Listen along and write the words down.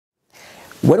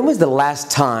When was the last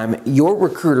time your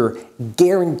recruiter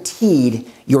guaranteed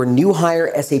your new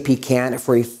hire SAP candidate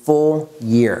for a full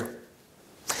year?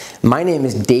 My name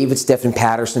is David Stephen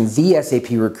Patterson, the SAP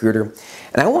recruiter,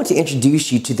 and I want to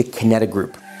introduce you to the Kineta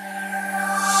group.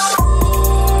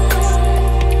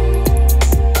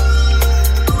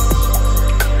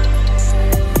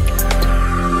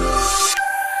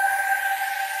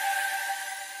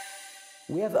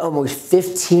 We have almost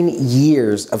 15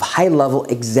 years of high-level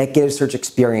executive search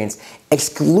experience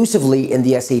exclusively in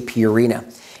the SAP arena.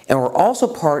 And we're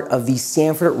also part of the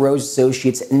Sanford Rose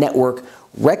Associates network,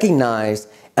 recognized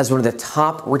as one of the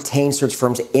top retained search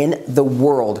firms in the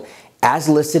world, as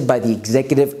listed by the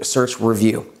Executive Search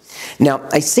Review. Now,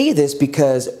 I say this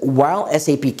because while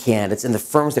SAP candidates and the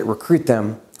firms that recruit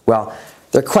them, well,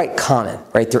 they're quite common,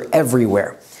 right? They're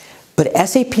everywhere. But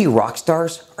SAP rock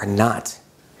stars are not.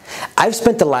 I've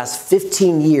spent the last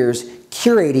 15 years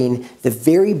curating the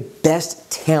very best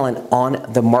talent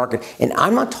on the market. And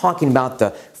I'm not talking about the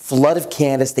flood of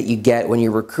candidates that you get when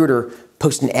your recruiter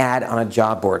posts an ad on a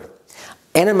job board.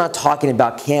 And I'm not talking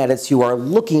about candidates who are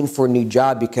looking for a new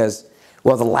job because,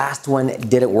 well, the last one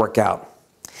didn't work out.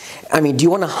 I mean, do you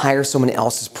want to hire someone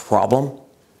else's problem?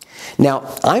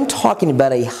 Now, I'm talking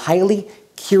about a highly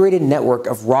curated network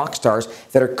of rock stars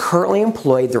that are currently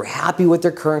employed. They're happy with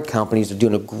their current companies. They're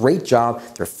doing a great job.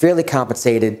 They're fairly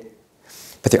compensated,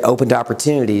 but they're open to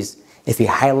opportunities if a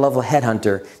high-level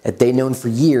headhunter that they've known for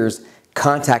years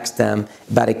contacts them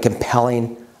about a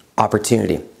compelling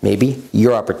opportunity, maybe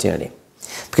your opportunity.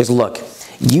 Because look,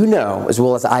 you know as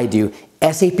well as I do,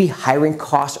 SAP hiring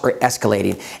costs are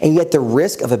escalating, and yet the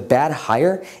risk of a bad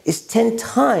hire is 10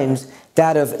 times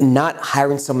that of not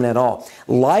hiring someone at all.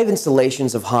 Live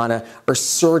installations of HANA are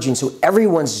surging, so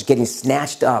everyone's just getting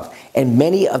snatched up. And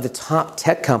many of the top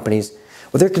tech companies,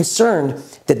 well, they're concerned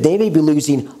that they may be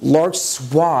losing large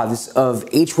swaths of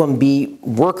H-1B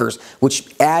workers,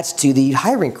 which adds to the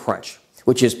hiring crunch,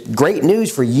 which is great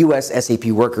news for US SAP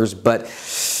workers, but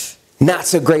not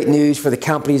so great news for the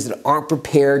companies that aren't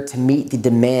prepared to meet the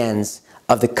demands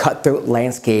of the cutthroat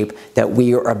landscape that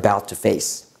we are about to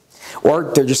face. Or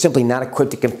they're just simply not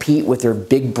equipped to compete with their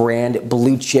big brand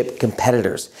blue chip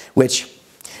competitors, which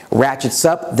ratchets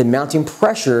up the mounting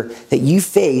pressure that you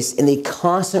face in the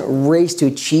constant race to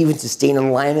achieve and sustain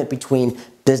alignment between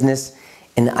business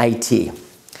and IT.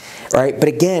 All right, but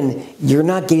again, you're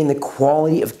not getting the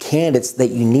quality of candidates that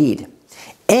you need.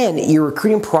 And your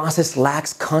recruiting process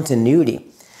lacks continuity.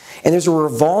 And there's a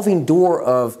revolving door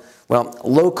of, well,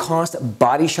 low-cost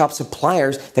body shop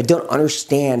suppliers that don't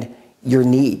understand your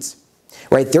needs.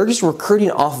 Right? They're just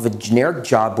recruiting off of a generic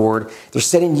job board. They're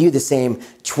sending you the same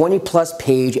 20-plus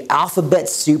page alphabet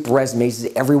soup resumes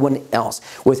as everyone else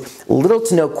with little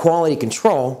to no quality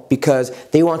control because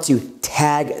they want to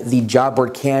tag the job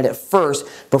board candidate first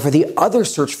before the other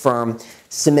search firm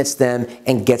submits them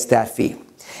and gets that fee.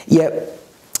 Yet,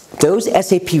 those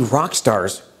SAP rock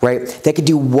stars, right, that could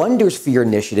do wonders for your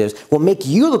initiatives, will make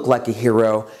you look like a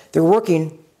hero. They're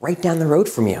working right down the road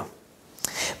from you.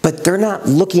 But they're not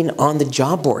looking on the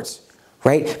job boards,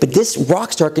 right? But this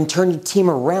rock star can turn your team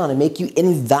around and make you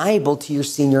invaluable to your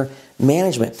senior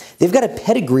management. They've got a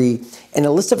pedigree and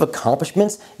a list of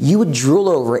accomplishments you would drool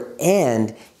over,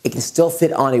 and it can still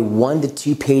fit on a 1 to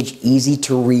 2 page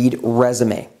easy-to-read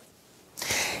resume.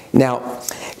 Now,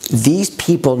 these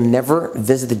people never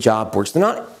visit the job boards. They're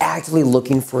not actively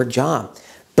looking for a job,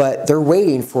 but they're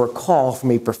waiting for a call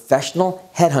from a professional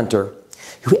headhunter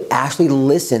who actually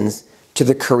listens to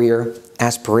their career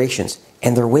aspirations.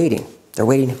 And they're waiting. They're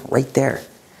waiting right there.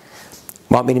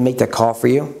 Want me to make that call for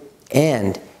you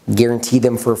and guarantee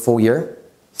them for a full year?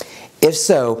 If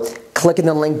so, click on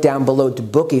the link down below to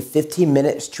book a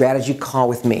 15-minute strategy call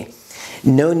with me.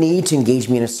 No need to engage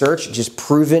me in a search, just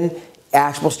proven,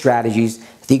 actionable strategies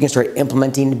that you can start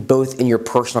implementing both in your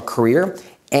personal career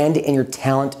and in your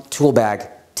talent tool bag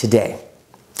today.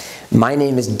 My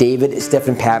name is David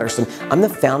Stephen Patterson. I'm the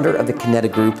founder of the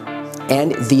Kineta Group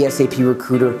and the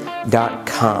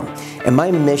SAPrecruiter.com. And my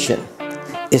mission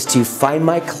is to find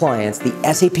my clients the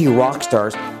SAP rock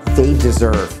stars they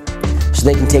deserve so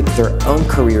they can take their own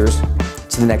careers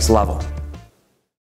to the next level.